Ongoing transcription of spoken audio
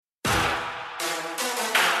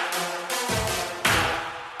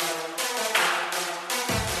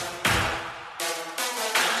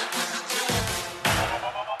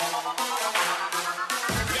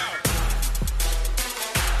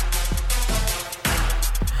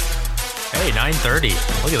9:30.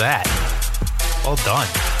 Look at that. Well done.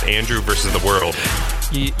 Andrew versus the world.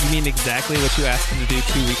 You mean exactly what you asked him to do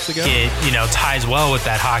 2 weeks ago? It, ties well with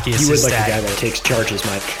that hockey assist You would like stat. a guy that takes charges,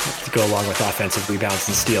 Mike, to go along with offensive rebounds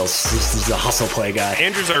and steals. This is a hustle play guy.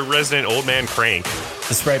 Andrew's our resident old man crank.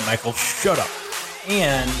 That's right, Michael. Shut up.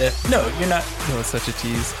 And no, you're not. No, it's such a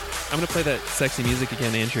tease. I'm going to play that sexy music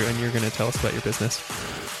again, Andrew, and you're going to tell us about your business.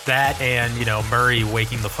 That and, Murray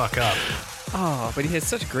waking the fuck up. Oh, but he has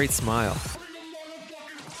such a great smile.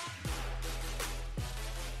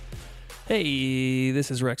 Hey, this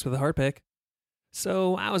is Rex with a Heart Pick.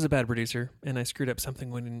 So I was a bad producer, and I screwed up something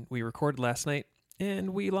when we recorded last night,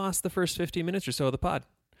 and we lost the first 15 minutes or so of the pod,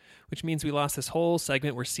 which means we lost this whole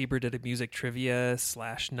segment where Sieber did a music trivia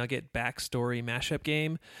 / Nugget backstory mashup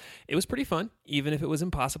game. It was pretty fun, even if it was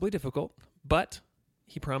impossibly difficult, but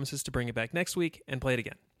he promises to bring it back next week and play it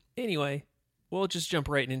again. Anyway, we'll just jump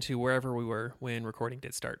right into wherever we were when recording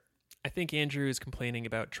did start. I think Andrew is complaining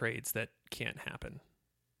about trades that can't happen.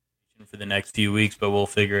 For the next few weeks, but we'll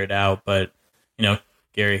figure it out. But,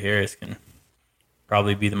 Gary Harris can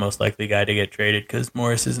probably be the most likely guy to get traded because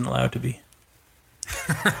Morris isn't allowed to be.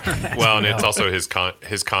 Well, and it's also his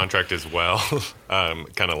contract as well.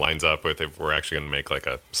 Kind of lines up with if we're actually going to make like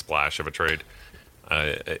a splash of a trade.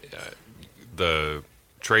 The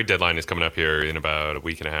trade deadline is coming up here in about a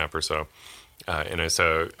week and a half or so.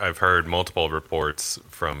 So I've heard multiple reports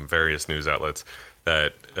from various news outlets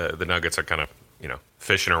that the Nuggets are kind of,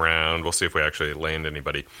 fishing around. We'll see if we actually land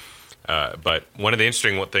anybody. But one of the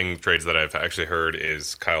interesting trades that I've actually heard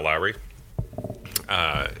is Kyle Lowry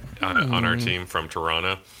on our team from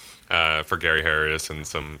Toronto for Gary Harris and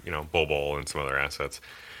some, Bol and some other assets.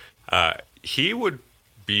 He would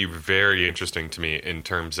be very interesting to me in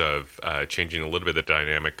terms of changing a little bit of the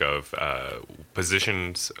dynamic of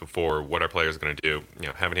positions for what our players are going to do.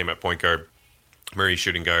 Having him at point guard, Murray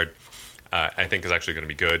shooting guard, I think is actually going to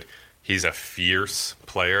be good. He's a fierce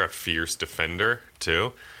player, a fierce defender,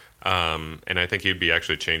 too. And I think he'd be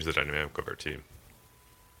actually change the dynamic of our team.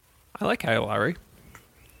 I like Kyle Lowry.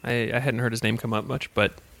 I hadn't heard his name come up much,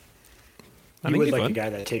 but I think You would he's like fun. a guy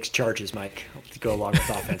that takes charges, Mike, to go along with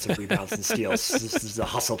offensive rebounds and steals. This is a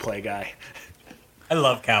hustle play guy. I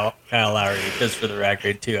love Kyle Lowry, just for the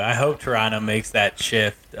record, too. I hope Toronto makes that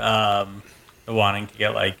shift, wanting to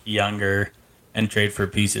get, younger and trade for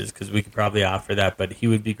pieces, because we could probably offer that, but he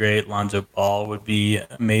would be great. Lonzo Ball would be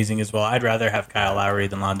amazing as well. I'd rather have Kyle Lowry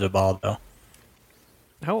than Lonzo Ball, though.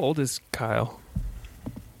 How old is Kyle?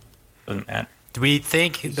 Doesn't matter. Do we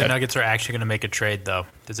think the Nuggets are actually going to make a trade, though?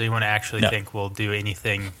 Does anyone actually think we'll do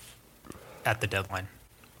anything at the deadline?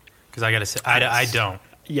 Because I got to say, I don't.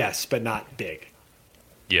 Yes, but not big.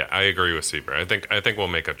 Yeah, I agree with Sieber. I think we'll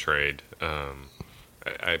make a trade.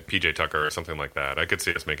 PJ Tucker or something like that. I could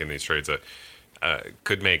see us making these trades that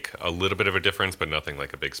could make a little bit of a difference, but nothing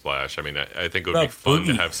like a big splash. I mean, I think it would be fun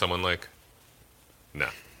to have someone like...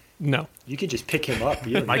 No. You can just pick him up.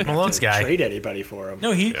 You don't Mike even have Malone's to guy. trade anybody for him.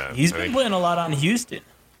 No, he's been playing a lot on Houston.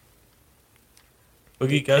 Boogie I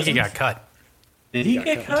think Cousins. he got cut. Did he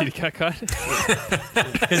get cut? Did he get cut?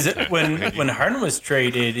 Because when Harden was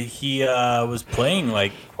traded, he was playing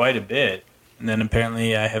quite a bit, and then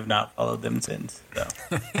apparently I have not followed them since. So.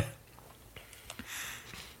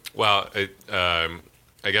 Well, I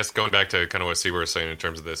guess going back to kind of what Sieber was saying in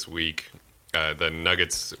terms of this week, the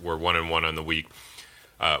Nuggets were 1-1 on the week.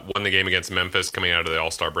 Won the game against Memphis coming out of the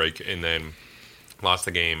All-Star break, and then lost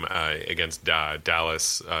the game against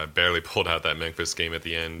Dallas. Barely pulled out that Memphis game at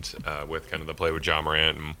the end with kind of the play with Ja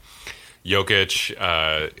Morant and Jokic.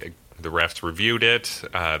 The refs reviewed it.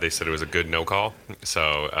 They said it was a good no call.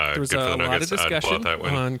 So There was good for the a lot of Nuggets. discussion That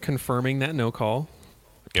win. on confirming that no call.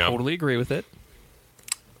 Yep. Totally agree with it.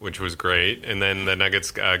 Which was great. And then the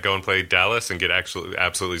Nuggets go and play Dallas and get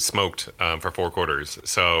absolutely smoked for 4 quarters.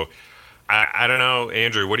 So I don't know,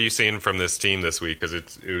 Andrew, what are you seeing from this team this week? Because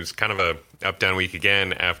it was kind of a up-down week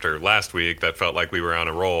again after last week that felt like we were on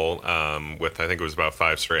a roll with, I think it was about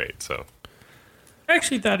 5 straight. So I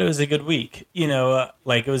actually thought it was a good week.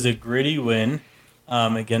 It was a gritty win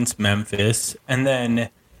against Memphis. And then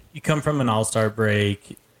you come from an all-star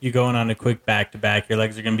break. You're going on a quick back-to-back. Your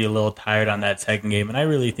legs are going to be a little tired on that second game. And I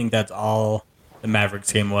really think that's all the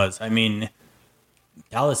Mavericks game was. I mean,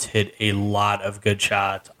 Dallas hit a lot of good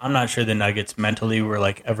shots. I'm not sure the Nuggets mentally were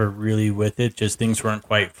ever really with it. Just things weren't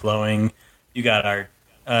quite flowing. You got our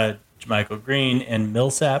JaMychal Green and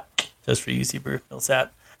Millsap, just for you, Sieber,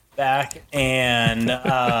 Millsap, back. And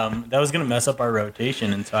that was going to mess up our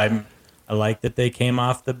rotation. And so I like that they came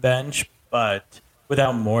off the bench. But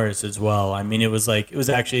without Morris as well. I mean, it was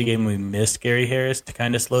actually a game we missed Gary Harris to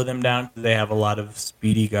kind of slow them down. They have a lot of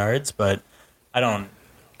speedy guards, but I don't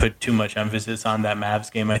put too much emphasis on that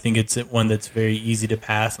Mavs game. I think it's one that's very easy to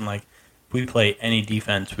pass, and like if we play any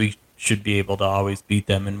defense, we should be able to always beat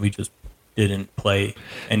them, and we just didn't play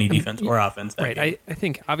any defense or offense that right. game. I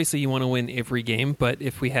think obviously you want to win every game, but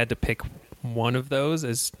if we had to pick one of those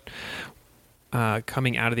as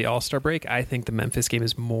coming out of the All-Star break, I think the Memphis game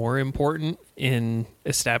is more important in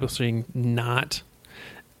establishing not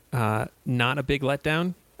a big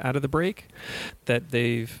letdown out of the break that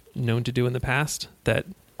they've known to do in the past. That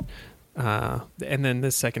and then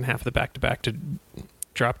the second half of the back-to-back to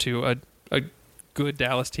drop to a good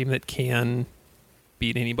Dallas team that can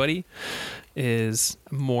beat anybody is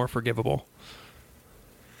more forgivable.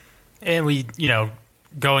 And we,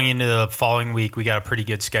 going into the following week, we got a pretty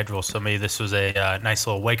good schedule. So maybe this was a nice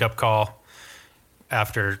little wake-up call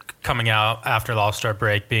after coming out after the All-Star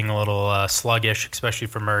break, being a little sluggish, especially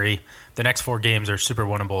for Murray. The next 4 games are super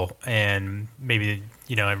winnable, and maybe,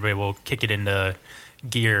 everybody will kick it into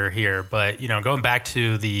gear here. But, going back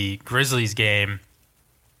to the Grizzlies game,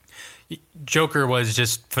 Joker was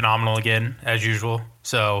just phenomenal again, as usual.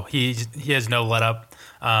 So he has no let-up,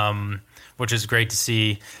 which is great to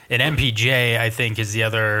see. And MPJ, I think, is the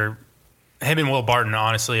other. Him and Will Barton,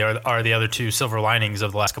 honestly, are the other 2 silver linings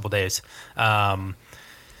of the last couple of days.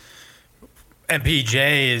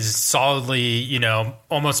 MPJ is solidly,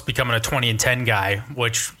 almost becoming a 20-10 guy,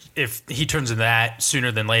 which if he turns into that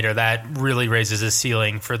sooner than later, that really raises his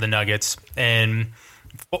ceiling for the Nuggets. And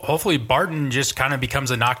hopefully Barton just kind of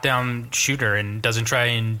becomes a knockdown shooter and doesn't try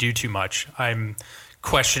and do too much. I'm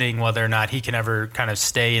questioning whether or not he can ever kind of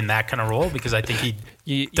stay in that kind of role, because I think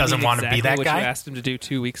he doesn't want to be that what guy. You asked him to do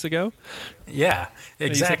 2 weeks ago. Yeah, exactly.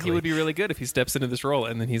 He said he would be really good if he steps into this role,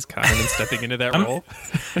 and then he's kind of stepping into that role.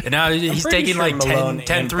 And now he's taking sure like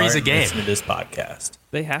 10 threes a game. Listen to this podcast.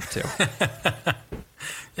 They have to.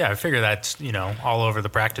 Yeah, I figure that's, all over the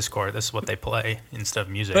practice court. This is what they play instead of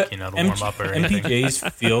music, But to warm up or anything. MPJ's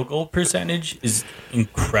field goal percentage is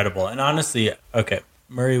incredible. And honestly, okay,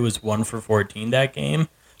 Murray was 1 for 14 that game,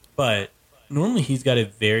 but normally he's got a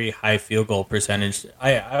very high field goal percentage.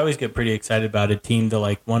 I always get pretty excited about a team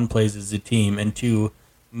that, 1, plays as a team, and 2,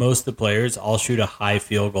 most of the players all shoot a high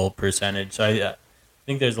field goal percentage. So I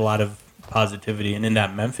think there's a lot of positivity. And in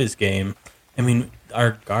that Memphis game, I mean,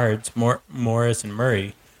 our guards, Morris and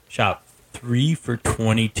Murray, shot 3 for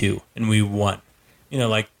 22, and we won.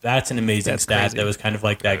 That's an amazing stat. Crazy. That was kind of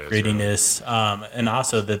like that grittiness, and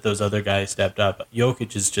also that those other guys stepped up.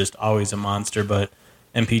 Jokic is just always a monster, but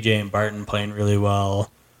MPJ and Barton playing really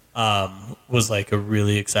well was like a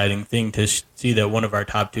really exciting thing to see that one of our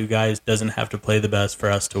top 2 guys doesn't have to play the best for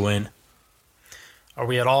us to win. Are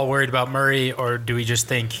we at all worried about Murray, or do we just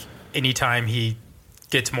think anytime he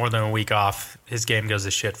gets more than a week off, his game goes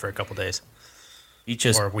to shit for a couple days?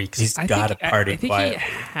 Or weeks. He's got to party I think quietly. he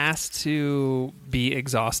has to be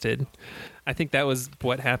exhausted. I think that was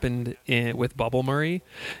what happened with Bubble Murray,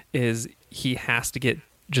 is he has to get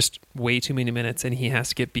just way too many minutes, and he has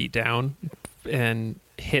to get beat down and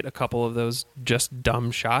hit a couple of those just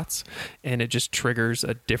dumb shots, and it just triggers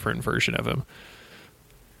a different version of him.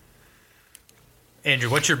 Andrew,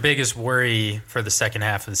 what's your biggest worry for the second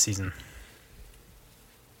half of the season?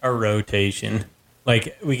 Our rotation.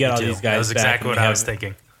 We get all these guys That was back, exactly and what we I was have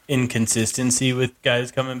thinking. inconsistency with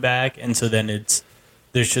guys coming back, and so then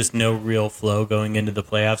there's just no real flow going into the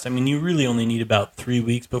playoffs. I mean, you really only need about 3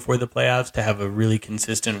 weeks before the playoffs to have a really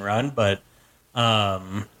consistent run, but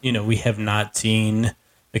we have not seen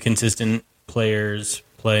the consistent players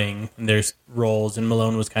playing their roles, and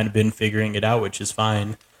Malone was kind of been figuring it out, which is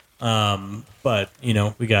fine. But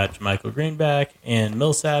we got Michael Green back and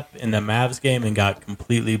Millsap in the Mavs game and got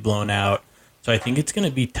completely blown out. So I think it's going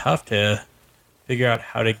to be tough to figure out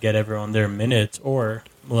how to get everyone their minutes, or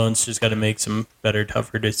Malone's just got to make some better,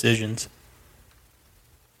 tougher decisions.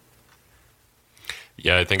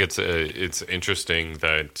 Yeah, I think it's interesting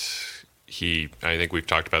that I think we've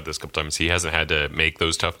talked about this a couple times. He hasn't had to make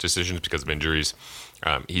those tough decisions because of injuries.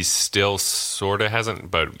 He still sort of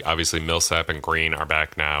hasn't, but obviously Millsap and Green are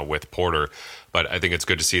back now with Porter. But I think it's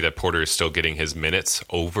good to see that Porter is still getting his minutes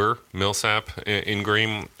over Millsap in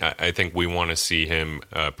Green. I think we want to see him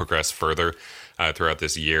progress further throughout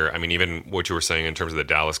this year. I mean, even what you were saying in terms of the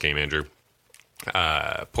Dallas game, Andrew,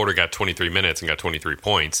 Porter got 23 minutes and got 23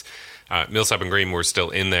 points. Millsap and Green were still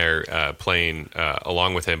in there playing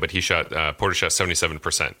along with him, but Porter shot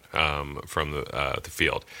 77% from the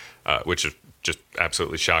field, which is just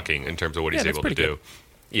absolutely shocking in terms of what he's able to do.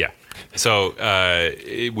 Yeah. So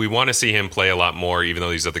we want to see him play a lot more, even though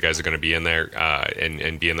these other guys are going to be in there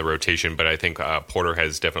and be in the rotation. But I think Porter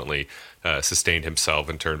has definitely sustained himself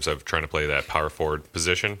in terms of trying to play that power forward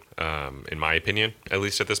position, in my opinion, at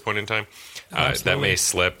least at this point in time. That may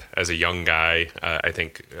slip as a young guy. I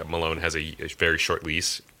think Malone has a very short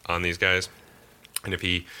lease on these guys. And if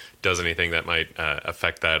he does anything that might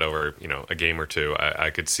affect that over a game or two, I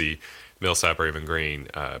could see Millsap or even Green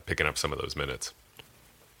picking up some of those minutes.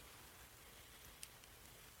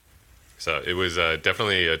 So it was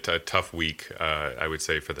definitely a tough week, I would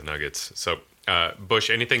say, for the Nuggets. So,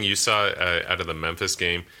 Bush, anything you saw out of the Memphis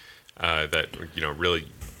game that really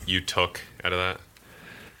you took out of that?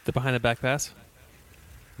 The behind the back pass.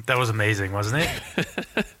 That was amazing, wasn't it?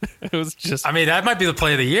 It was just. I mean, that might be the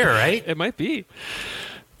play of the year, right? It might be.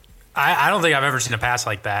 I don't think I've ever seen a pass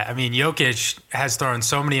like that. I mean, Jokic has thrown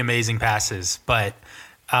so many amazing passes, but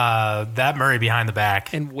that Murray behind the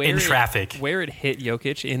back and in traffic. Where it hit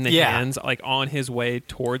Jokic in the hands, like on his way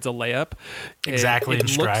towards a layup. Exactly.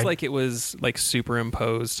 It looks like it was like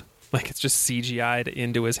superimposed. Like it's just CGI'd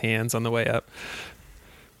into his hands on the way up.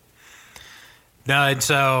 No, and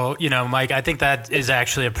so, Mike, I think that is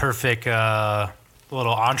actually a perfect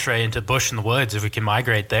little entree into Bush in the Woods if we can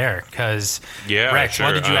migrate there. Because, Rex, sure.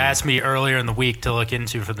 What did you ask me earlier in the week to look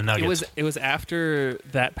into for the Nuggets? It was after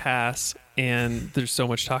that pass, and there's so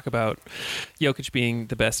much talk about Jokic being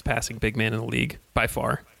the best passing big man in the league by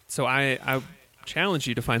far. So I challenge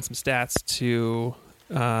you to find some stats to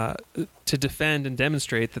defend and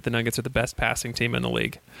demonstrate that the Nuggets are the best passing team in the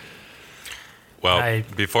league. Well,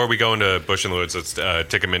 before we go into Bush in the Woods, let's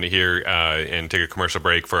take a minute here and take a commercial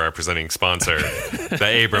break for our presenting sponsor, the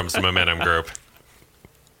Abrams Momentum Group.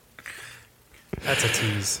 That's a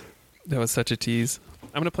tease. That was such a tease.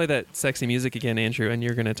 I'm going to play that sexy music again, Andrew, and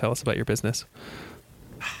you're going to tell us about your business.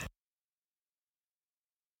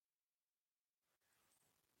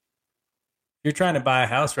 You're trying to buy a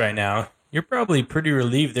house right now. You're probably pretty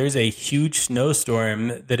relieved there's a huge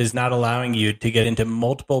snowstorm that is not allowing you to get into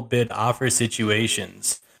multiple bid offer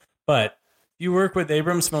situations. But if you work with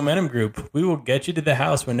Abrams Momentum Group, we will get you to the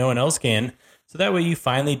house when no one else can, so that way you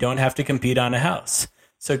finally don't have to compete on a house.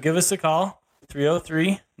 So give us a call,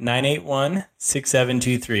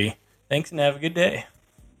 303-981-6723. Thanks and have a good day.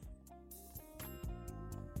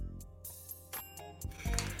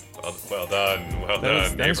 Well done. That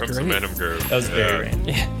was Abrams great. Momentum Group. That was very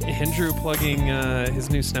random. Andrew plugging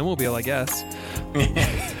his new snowmobile, I guess.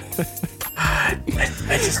 I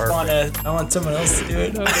just I want someone else to do it.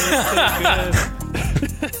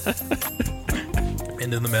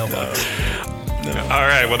 Into the mailbox. All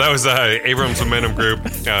right. Well, that was Abrams Momentum Group.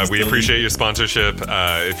 We appreciate your sponsorship.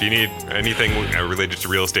 If you need anything related to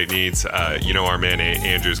real estate needs, our man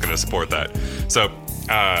Andrew is going to support that. So,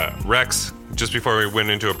 Rex, just before we went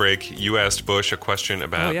into a break, you asked Bush a question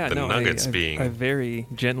about Nuggets being. I very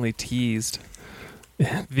gently teased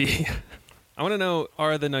the. I want to know: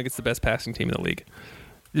 are the Nuggets the best passing team in the league?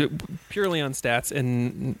 Purely on stats,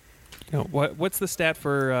 and what's the stat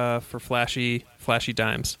for flashy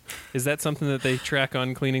dimes? Is that something that they track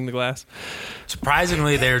on cleaning the glass?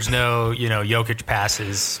 Surprisingly, there's no Jokic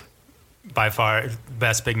passes by far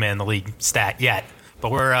best big man in the league stat yet,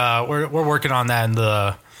 but we're working on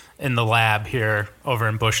that in the lab here over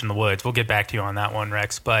in Bush in the Woods. We'll get back to you on that one,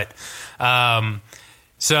 Rex. But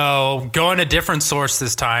so going a different source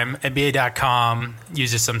this time, NBA.com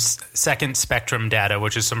uses some second spectrum data,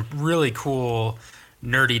 which is some really cool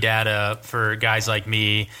nerdy data for guys like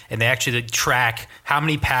me, and they actually track how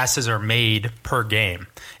many passes are made per game.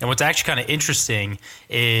 And what's actually kind of interesting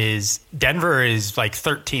is Denver is like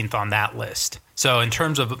 13th on that list. So in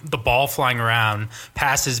terms of the ball flying around,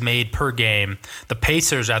 passes made per game, the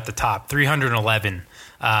Pacers are at the top, 311.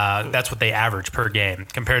 That's what they average per game,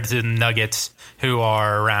 compared to the Nuggets, who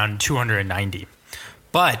are around 290.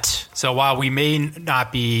 But so while we may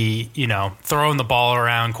not be, throwing the ball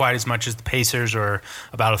around quite as much as the Pacers, or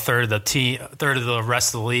about a third of the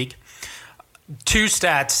rest of the league, two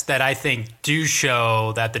stats that I think do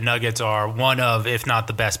show that the Nuggets are one of, if not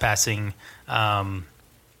the best passing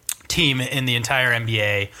team in the entire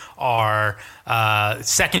NBA are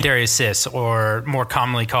secondary assists, or more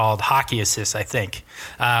commonly called hockey assists, I think.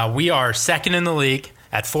 We are second in the league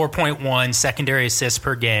at 4.1 secondary assists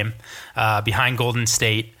per game, behind Golden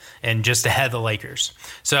State and just ahead of the Lakers.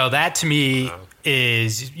 So that to me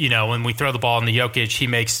is, when we throw the ball in the Jokic, he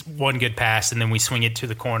makes one good pass and then we swing it to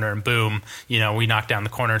the corner and boom, we knock down the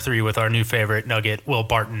corner three with our new favorite Nugget, Will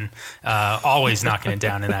Barton, always knocking it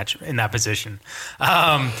down in that position.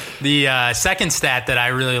 The second stat that I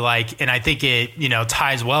really like, and I think it,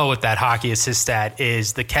 ties well with that hockey assist stat,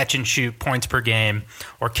 is the catch and shoot points per game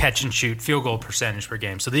or catch and shoot field goal percentage per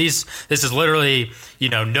game. So this is literally,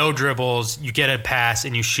 no dribbles, you get a pass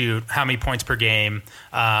and you shoot. How many points per game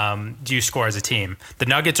do you score as a team? The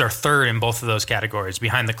Nuggets are third in both of those categories,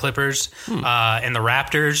 behind the Clippers and the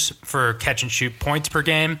Raptors for catch and shoot points per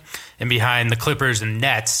game, and behind the Clippers and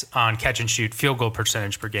Nets on catch and shoot field goal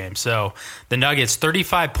percentage per game. So the Nuggets,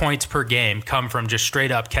 35 points per game come from just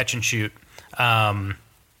straight up catch and shoot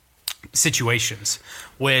situations,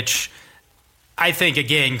 which I think,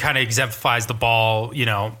 again, kind of exemplifies the ball,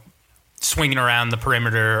 swinging around the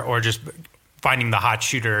perimeter or just finding the hot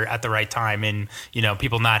shooter at the right time, and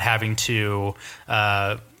people not having to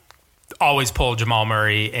always pull Jamal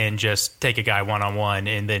Murray and just take a guy one-on-one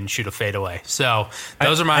and then shoot a fadeaway. So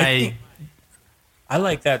those are my... I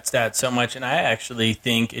like that stat so much, and I actually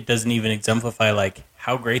think it doesn't even exemplify like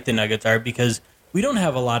how great the Nuggets are, because we don't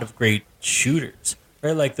have a lot of great shooters,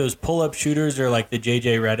 right? Like those pull-up shooters, or like the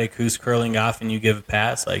JJ Redick who's curling off and you give a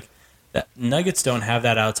pass. Like that, Nuggets don't have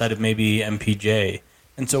that outside of maybe MPJ.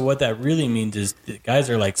 And so what that really means is the guys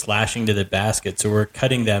are like slashing to the basket, so we're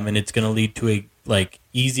cutting them, and it's going to lead to a like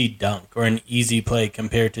easy dunk or an easy play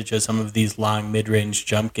compared to just some of these long mid-range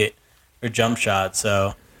jump shots.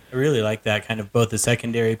 So I really like that kind of both the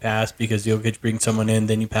secondary pass, because Jokic brings someone in,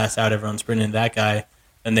 then you pass out, everyone's sprinting that guy,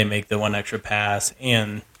 and they make the one extra pass,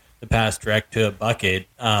 and the pass direct to a bucket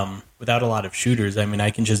without a lot of shooters. I mean,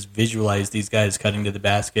 I can just visualize these guys cutting to the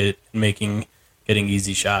basket and getting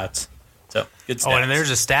easy shots. So good stats. Oh, and there's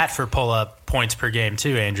a stat for pull-up points per game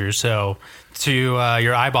too, Andrew. So to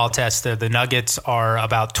your eyeball test, the Nuggets are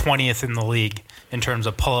about 20th in the league in terms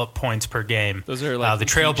of pull-up points per game. Those are like the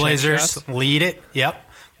Trailblazers lead it. Yep.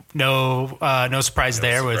 No surprise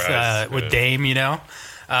there with Dame.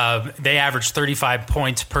 They average 35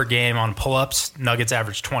 points per game on pull-ups. Nuggets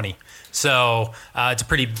average 20. So it's a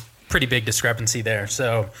pretty big discrepancy there.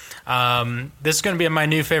 So this is going to be my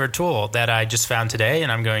new favorite tool that I just found today,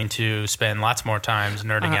 and I'm going to spend lots more times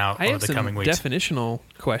nerding out over the coming weeks. I have some definitional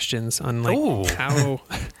questions on how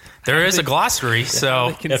there is a glossary.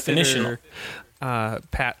 So definitional.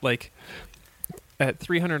 Like at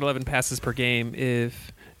 311 passes per game,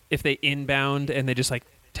 if they inbound and they just like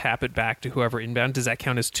tap it back to whoever inbound, does that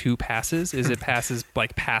count as two passes? Is it passes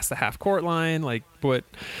like past the half court line? Like what?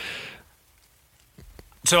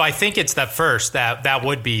 So I think it's that first that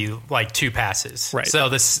would be like two passes. Right. So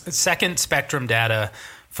the second spectrum data,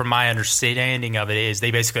 from my understanding of it, is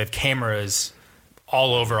they basically have cameras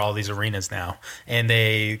all over all these arenas now, and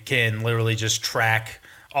they can literally just track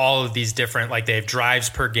all of these different, like they have drives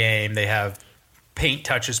per game, they have paint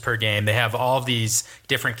touches per game, they have all of these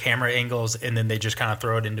different camera angles, and then they just kind of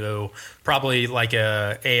throw it into probably like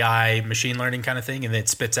a AI machine learning kind of thing, and it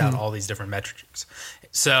spits out all these different metrics.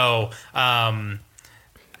 So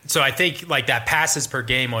I think like that passes per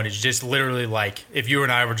game one is just literally like if you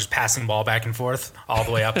and I were just passing the ball back and forth all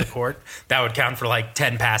the way up the court, that would count for like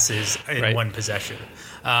 10 passes in one possession.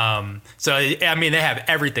 So, I mean, they have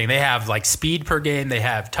everything. They have like speed per game. They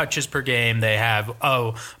have touches per game. They have,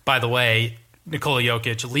 by the way, Nikola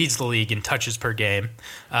Jokic leads the league in touches per game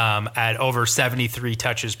at over 73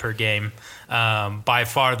 touches per game, by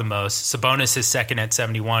far the most. Sabonis is second at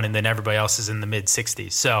 71, and then everybody else is in the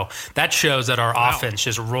mid-60s. So that shows that our offense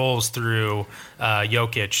just rolls through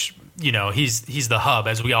Jokic. He's the hub,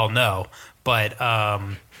 as we all know. But so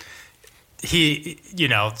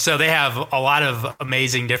they have a lot of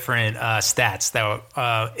amazing different stats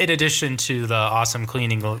that, in addition to the awesome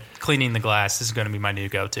cleaning the glass, this is going to be my new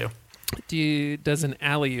go-to. Does an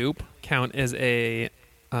alley-oop count as a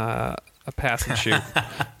pass and shoot?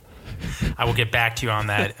 I will get back to you on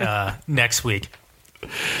that next week.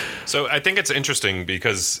 So I think it's interesting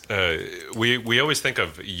because we always think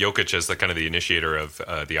of Jokic as the initiator of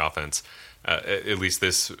the offense, at least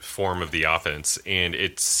this form of the offense, and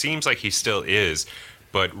it seems like he still is.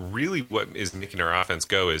 But really what is making our offense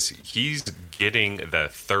go is he's getting the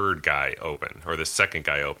third guy open, or the second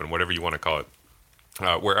guy open, whatever you want to call it.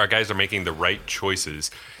 Where our guys are making the right choices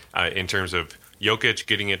in terms of Jokic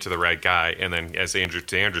getting it to the right guy, and then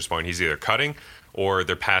to Andrew's point, he's either cutting or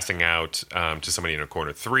they're passing out to somebody in a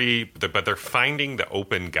corner three, but they're finding the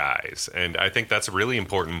open guys. And I think that's really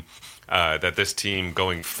important that this team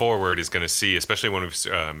going forward is going to see, especially when we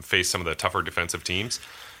face some of the tougher defensive teams,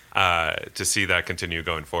 to see that continue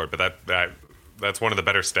going forward. But that's one of the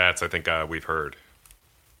better stats I think we've heard.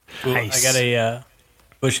 Cool. Nice. I got a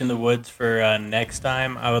bush in the woods for next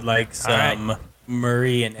time. I would like some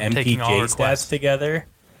Murray and taking all MPJ requests. stats together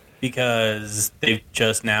because they've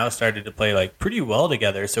just now started to play like pretty well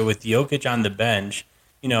together. So with Jokic on the bench,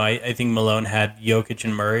 I think Malone had Jokic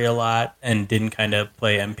and Murray a lot and didn't kind of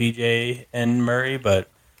play MPJ and Murray, but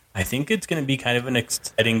I think it's going to be kind of an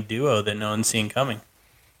exciting duo that no one's seen coming.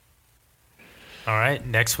 All right,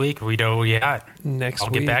 next week we know what we got. Next I'll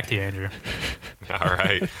week. get back to you, Andrew. All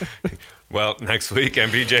right. Well, next week,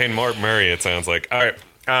 MPJ and Mark Murray, it sounds like. All right.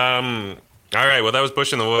 All right. Well, that was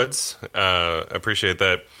Bush in the Woods. Appreciate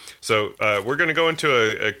that. So we're going to go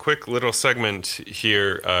into a quick little segment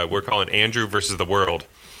here. We're calling Andrew versus the world.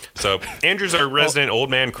 So Andrew's our resident old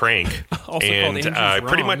man crank. Also and called Andrew's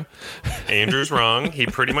pretty wrong. much Andrew's wrong. He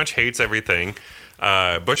pretty much hates everything.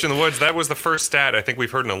 Bush in the Woods, that was the first stat I think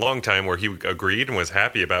we've heard in a long time where he agreed and was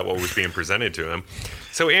happy about what was being presented to him.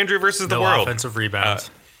 So Andrew versus the No world. offensive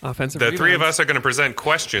rebounds. Offensive The three of rebounds. us are going to present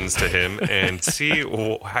questions to him and see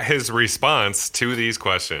his response to these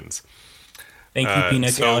questions. Thank you,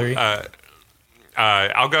 Peanut Gallery.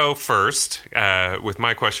 I'll go first with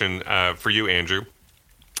my question for you, Andrew.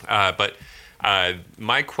 But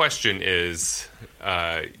my question is,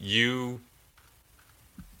 you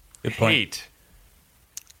Good point. hate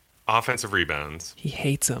offensive rebounds, He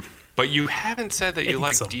hates him. but you haven't said that you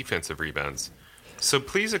like Hates them. defensive rebounds. So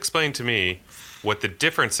please explain to me what the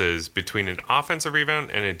difference is between an offensive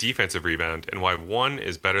rebound and a defensive rebound and why one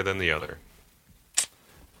is better than the other.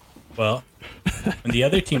 Well, when the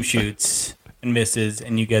other team shoots and misses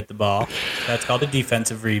and you get the ball, that's called a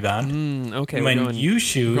defensive rebound. Okay, When we're going, you we're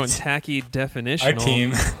shoot, going tacky definitional. our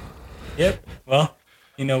team. Yep. Well,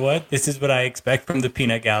 you know what? This is what I expect from the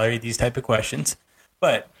Peanut Gallery, these type of questions.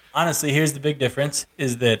 But honestly, here's the big difference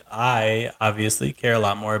is that I obviously care a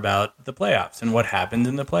lot more about the playoffs and what happens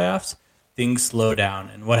in the playoffs. Things slow down.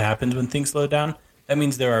 And what happens when things slow down? That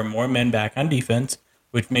means there are more men back on defense,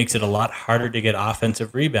 which makes it a lot harder to get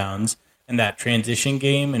offensive rebounds. And that transition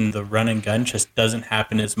game and the run and gun just doesn't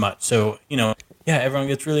happen as much. So, everyone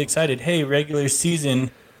gets really excited. Hey, regular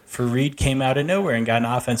season, Fareed came out of nowhere and got an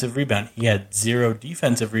offensive rebound. He had 0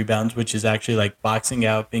 defensive rebounds, which is actually like boxing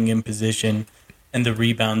out, being in position, and the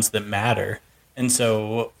rebounds that matter. And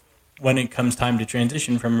so when it comes time to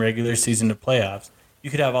transition from regular season to playoffs, you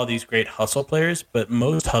could have all these great hustle players, but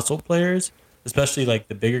most hustle players, especially like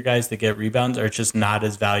the bigger guys that get rebounds, are just not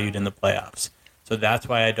as valued in the playoffs. So that's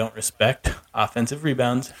why I don't respect offensive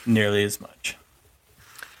rebounds nearly as much.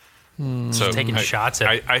 So Taking shots at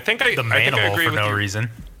I think I the I think I manimal agree for with no you. reason.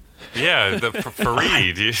 Yeah,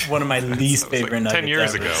 Fareed. One of my least was like favorite 10 nuggets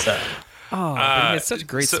years ever, ago. so, Oh, but he has such a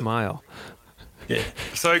great so- smile. yeah.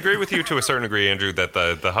 So I agree with you to a certain degree, Andrew, that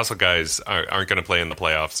the hustle guys aren't going to play in the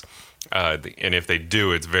playoffs. And if they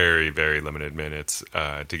do, it's very, very limited minutes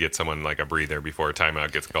to get someone like a breather before a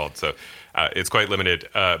timeout gets called. So it's quite limited.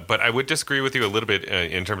 But I would disagree with you a little bit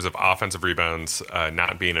in terms of offensive rebounds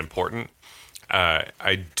not being important.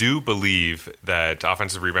 I do believe that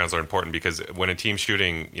offensive rebounds are important because when a team's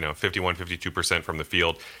shooting, 51, 52% from the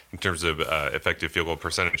field in terms of effective field goal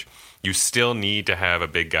percentage, you still need to have a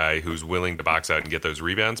big guy who's willing to box out and get those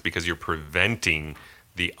rebounds because you're preventing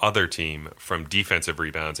the other team from defensive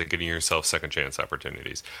rebounds and getting yourself second chance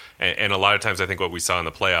opportunities. And a lot of times I think what we saw in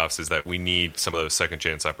the playoffs is that we need some of those second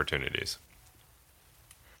chance opportunities.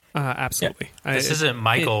 Absolutely. This isn't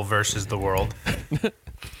Michael versus the world.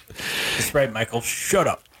 That's right, Michael. Shut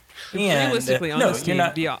up. And, Realistically, on no, this you're team,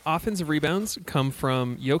 not. the offensive rebounds come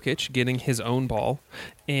from Jokic getting his own ball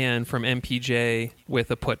and from MPJ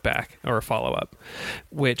with a putback or a follow-up,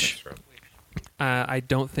 which I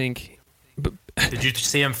don't think... Did you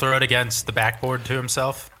see him throw it against the backboard to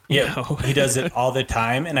himself? Yeah, No. he does it all the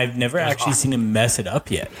time, and I've never actually seen him mess it up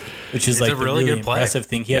yet, which is It's like a the really really good play. impressive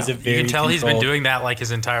thing. He has a very You can tell he's been controlled- doing that like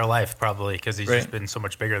his entire life, probably, because he's Right. just been so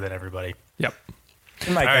much bigger than everybody. Yep.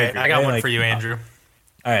 And Mike, All right, agree, I got right? one Like, for you, Andrew.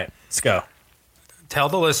 All right, let's go. Tell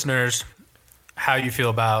the listeners how you feel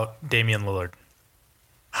about Damian Lillard.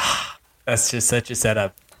 That's just such a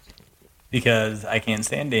setup because I can't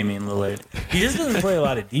stand Damian Lillard. He just doesn't play a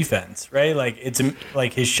lot of defense, right? Like it's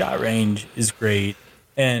like his shot range is great,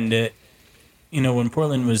 and when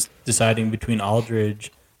Portland was deciding between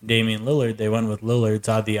Aldridge, Damian Lillard, they went with Lillard,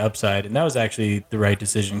 saw the upside, and that was actually the right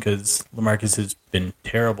decision because LaMarcus has been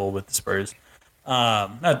terrible with the Spurs.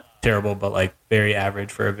 Not terrible, but like very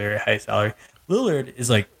average for a very high salary. Lillard is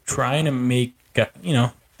like trying to make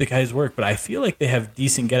the guys work, but I feel like they have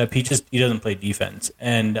decent get up. He doesn't play defense,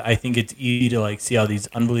 and I think it's easy to like see all these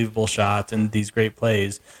unbelievable shots and these great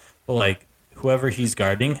plays, but like whoever he's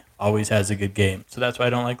guarding always has a good game. So that's why I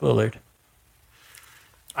don't like Lillard.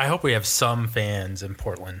 I hope we have some fans in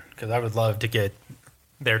Portland because I would love to get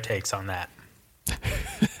their takes on that.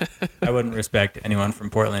 I wouldn't respect anyone from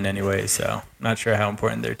Portland anyway, so I'm not sure how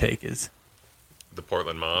important their take is. The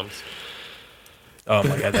Portland Moms. Oh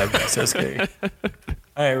my god, that would be so scary.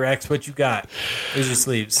 All right, Rex, what you got? Where's your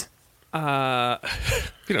sleeves? We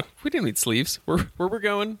don't need sleeves. Where we're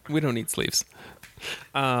going, we don't need sleeves.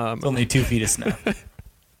 It's only 2 feet of snow.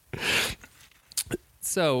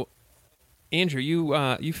 So, Andrew,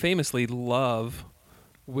 you famously love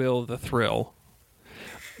Will the Thrill,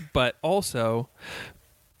 but also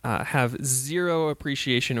have zero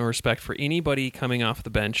appreciation or respect for anybody coming off the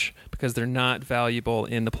bench because they're not valuable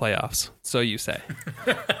in the playoffs. So you say.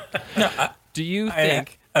 Do you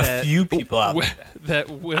think a few people out there that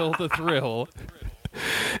Will the Thrill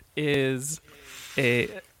is a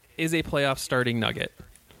playoff starting nugget?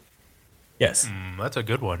 Yes. That's a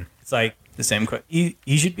good one. It's like the same question.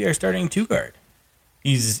 He should be our starting 2 guard.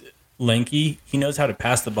 He's lanky. He knows how to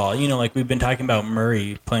pass the ball. Like we've been talking about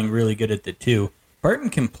Murray playing really good at the 2. Barton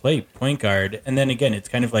can play point guard. And then again, it's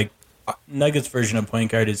kind of like Nuggets' version of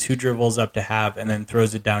point guard is who dribbles up to half and then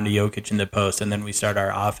throws it down to Jokic in the post. And then we start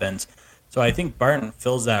our offense. So I think Barton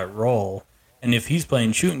fills that role. And if he's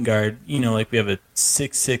playing shooting guard, like we have a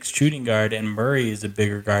 6'6" shooting guard and Murray is a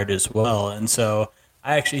bigger guard as well. And so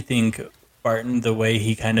I actually think Barton, the way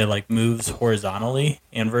he kind of like moves horizontally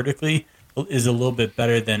and vertically is a little bit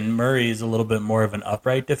better than Murray is a little bit more of an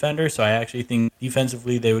upright defender. So I actually think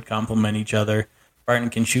defensively they would complement each other.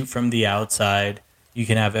 Barton can shoot from the outside. You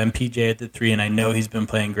can have MPJ at the 3, and I know he's been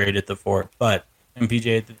playing great at the 4. But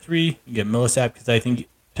MPJ at the 3, you get Millsap because I think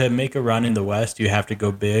to make a run in the West, you have to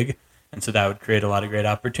go big. And so that would create a lot of great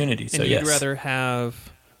opportunities. And so you'd rather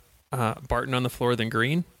have Barton on the floor than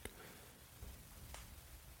Green?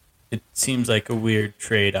 It seems like a weird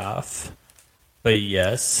trade-off, but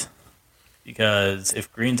yes, because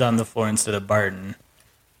if Green's on the floor instead of Barton,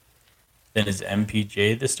 then is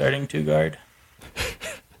MPJ the starting 2 guard?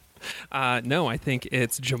 No, I think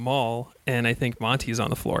it's Jamal, and I think Monty's on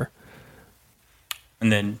the floor.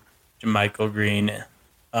 And then JaMychal Green,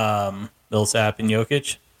 Millsap, and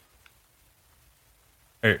Jokic?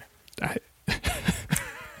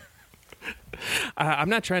 I'm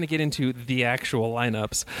not trying to get into the actual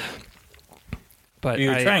lineups, but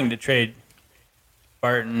You're trying to trade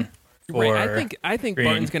Barton for right, I think Green.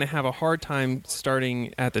 Barton's going to have a hard time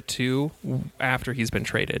starting at the 2 after he's been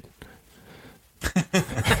traded. It's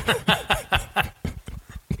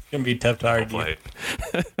going to be tough to argue. Play.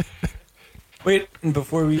 Wait, and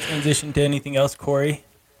before we transition to anything else, Corey,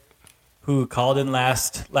 who called in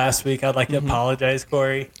last week, I'd like to apologize,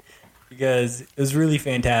 Corey, because it was really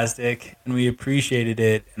fantastic, and we appreciated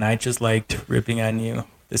it, and I just liked ripping on you,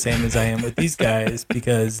 the same as I am with these guys,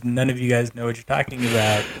 because none of you guys know what you're talking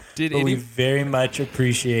about. But we very much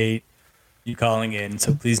appreciate you calling in,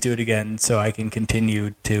 so please do it again so I can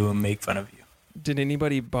continue to make fun of you. Did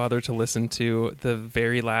anybody bother to listen to the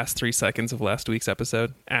very last 3 seconds of last week's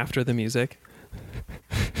episode after the music?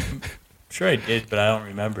 Sure I did, but I don't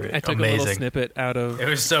remember it. I took a little Amazing. snippet out of It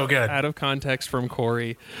was so good. out of context from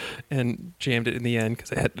Corey and jammed it in the end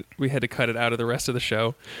because we had to cut it out of the rest of the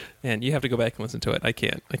show, and you have to go back and listen to it. I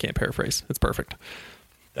can't paraphrase. It's perfect.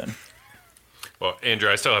 Done. Well, Andrew,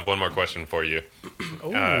 I still have one more question for you.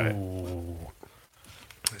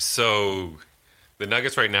 So the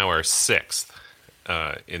Nuggets right now are 6th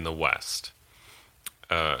in the West.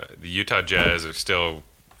 The Utah Jazz are still,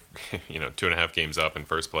 2.5 games up in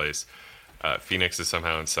first place. Phoenix is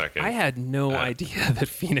somehow in second. I had no idea that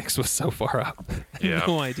Phoenix was so far up. Yeah.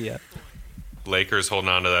 No idea. Lakers holding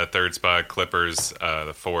on to that 3rd spot. Clippers,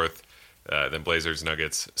 the 4th. Then Blazers,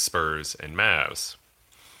 Nuggets, Spurs, and Mavs.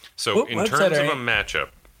 So in terms of a matchup,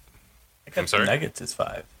 I got I'm sorry? the Nuggets is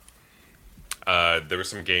 5. there were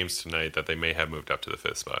some games tonight that they may have moved up to the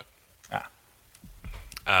 5th spot.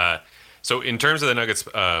 So in terms of the Nuggets'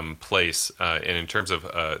 place, and in terms of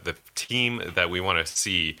the team that we want to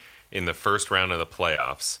see in the first round of the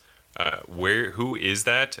playoffs, who is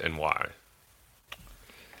that and why?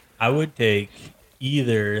 I would take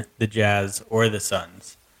either the Jazz or the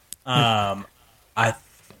Suns.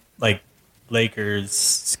 Lakers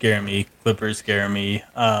scare me, Clippers scare me.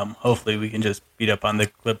 Hopefully we can just beat up on the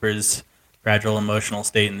Clippers' fragile emotional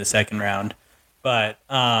state in the second round. But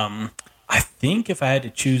I think if I had to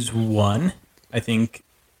choose one, I think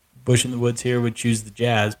Bush in the Woods here would choose the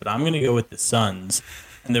Jazz, but I'm going to go with the Suns.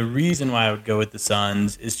 And the reason why I would go with the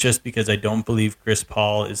Suns is just because I don't believe Chris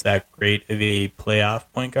Paul is that great of a playoff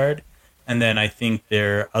point guard. And then I think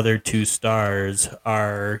their other 2 stars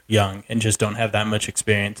are young and just don't have that much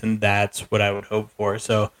experience, and that's what I would hope for.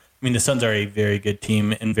 So I mean, the Suns are a very good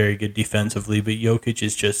team and very good defensively, but Jokic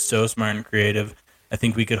is just so smart and creative. I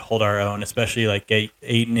think we could hold our own, especially like get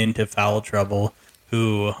Ayton into foul trouble,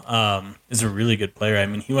 who is a really good player. I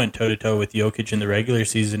mean, he went toe-to-toe with Jokic in the regular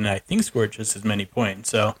season and I think scored just as many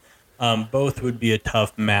points. So both would be a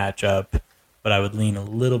tough matchup, but I would lean a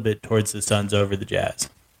little bit towards the Suns over the Jazz.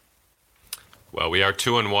 Well, we are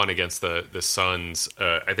 2-1 against the Suns.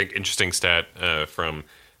 I think interesting stat from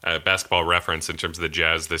Basketball Reference in terms of the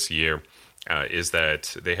Jazz this year is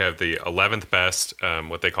that they have the 11th best,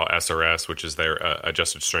 what they call SRS, which is their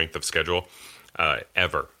adjusted strength of schedule,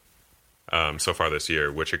 ever so far this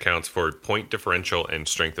year, which accounts for point differential and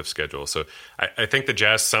strength of schedule. So I think the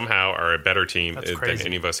Jazz somehow are a better team than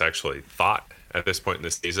any of us actually thought at this point in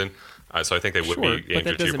the season. So I think they would be, but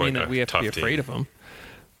that doesn't mean that we have to be afraid of them.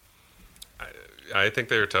 I think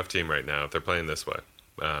they're a tough team right now if they're playing this way.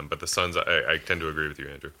 But the Suns, I tend to agree with you,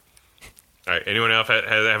 Andrew. All right, anyone else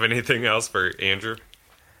have anything else for Andrew?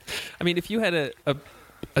 I mean, if you had a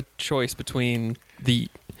choice between the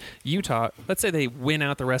Utah, let's say they win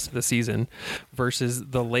out the rest of the season, versus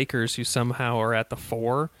the Lakers, who somehow are at the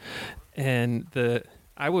 4, and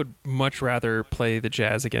I would much rather play the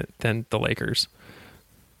Jazz again than the Lakers,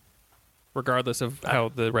 regardless of how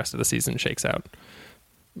the rest of the season shakes out.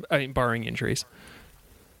 I mean, barring injuries.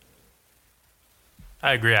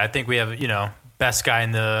 I agree. I think we have, best guy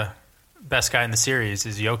in the series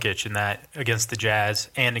is Jokic in that against the Jazz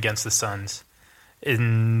and against the Suns.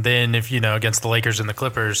 And then if, against the Lakers and the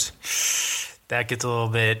Clippers, that gets a little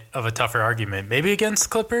bit of a tougher argument. Maybe against the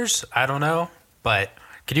Clippers, I don't know. But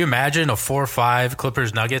can you imagine a 4-5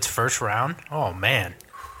 Clippers Nuggets first round? Oh man,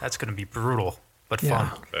 that's going to be brutal, but fun.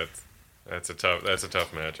 That's a tough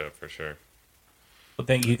matchup for sure. Well,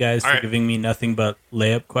 thank you guys for giving me nothing but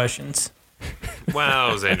layup questions. Wow,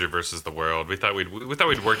 it was Andrew versus the world. We thought we'd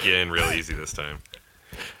work you in real easy this time.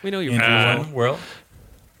 We know you're Andrew world.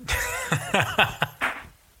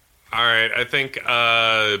 All right, I think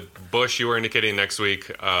Bush, you were indicating next week.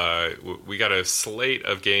 We got a slate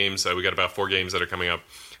of games. We got about 4 games that are coming up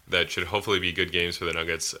that should hopefully be good games for the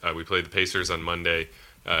Nuggets. We played the Pacers on Monday,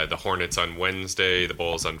 the Hornets on Wednesday, the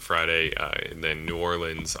Bulls on Friday, and then New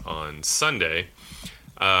Orleans on Sunday.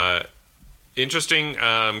 Interesting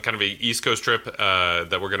kind of a East Coast trip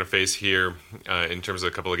that we're going to face here in terms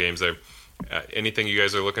of a couple of games there. Anything you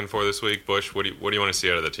guys are looking for this week? Bush, what do you want to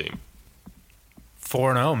see out of the team?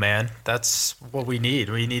 4-0, man. That's what we need.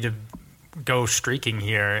 We need to go streaking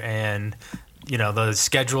here, and the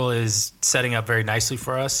schedule is setting up very nicely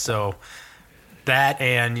for us. So that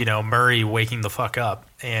and Murray waking the fuck up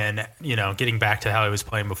and getting back to how he was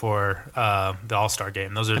playing before the All-Star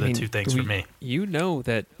game. Those are the two things for me. You know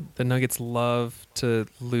that the Nuggets love to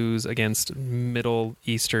lose against Middle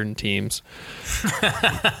Eastern teams.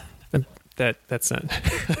 That's not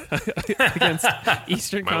against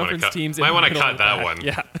Eastern Conference teams. Might want to cut that one.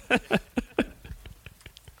 Yeah.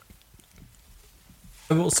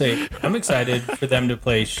 I will say I'm excited for them to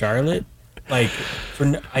play Charlotte. I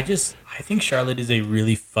think Charlotte is a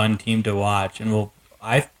really fun team to watch, and will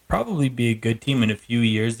probably be a good team in a few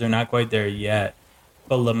years. They're not quite there yet,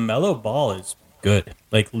 but LaMelo Ball is good,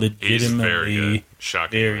 legitimately He's very good.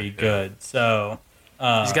 Shocking, very good. So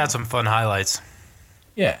he's got some fun highlights.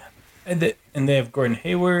 Yeah, and they have Gordon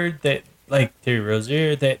Hayward, that Terry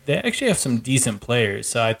Rozier. They actually have some decent players.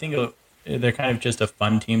 So I think they're kind of just a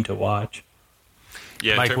fun team to watch.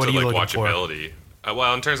 Yeah, Mike, in terms what are of you looking watchability.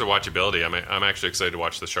 Well, in terms of watchability, I'm actually excited to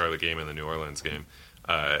watch the Charlotte game and the New Orleans game.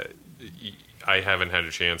 I haven't had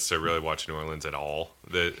a chance to really watch New Orleans at all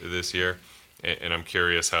this year, and I'm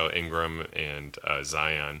curious how Ingram and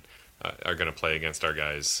Zion are going to play against our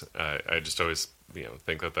guys. I just always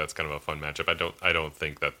think that that's kind of a fun matchup. I don't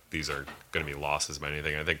think that these are going to be losses by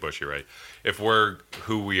anything. I think, Bush, you're right. If we're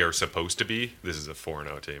who we are supposed to be, this is a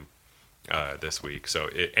 4-0 team this week. So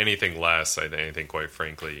anything less, I think, quite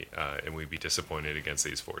frankly, and we'd be disappointed against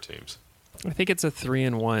these 4 teams. I think it's a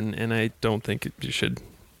 3-1, and I don't think you should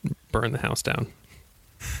burn the house down.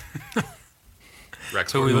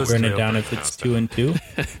 Rex, So we will Burn it down if it's 2-2.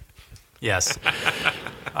 Yes.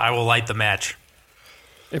 I will light the match.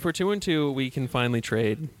 If we're 2-2, we can finally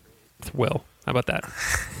trade Will. How about that?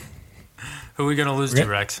 Who are we going to lose to,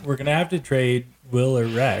 Rex? We're gonna have to trade Will or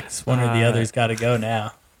Rex. One or the other's got to go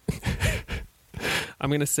now. I'm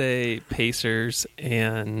going to say Pacers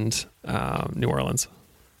and New Orleans.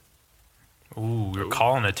 Ooh, you're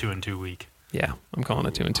calling a 2-2 week. Yeah, I'm calling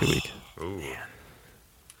a 2-2 week. Ooh.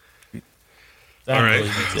 All right.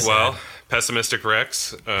 Well, pessimistic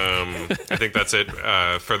Rex. I think that's it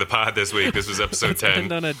for the pod this week. This was episode 10.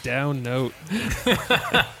 End on a down note.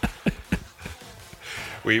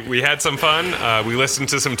 we had some fun. We listened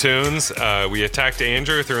to some tunes. We attacked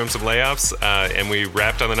Andrew, threw him some layups, and we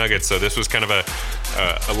wrapped on the Nuggets. So this was kind of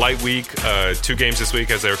a light week. 2 games this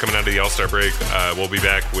week as they were coming out of the All-Star break. We'll be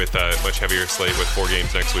back with a much heavier slate with 4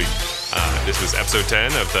 games next week. This was episode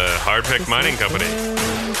 10 of the Hard Pick Mining Company.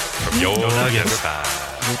 From your Nuggets.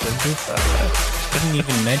 Didn't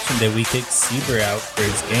even mention that we kicked Sieber out for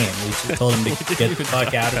his game. We just told him to get the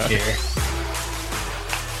fuck out of here.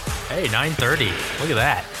 Hey, 9:30. Look at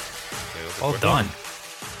that. Well done.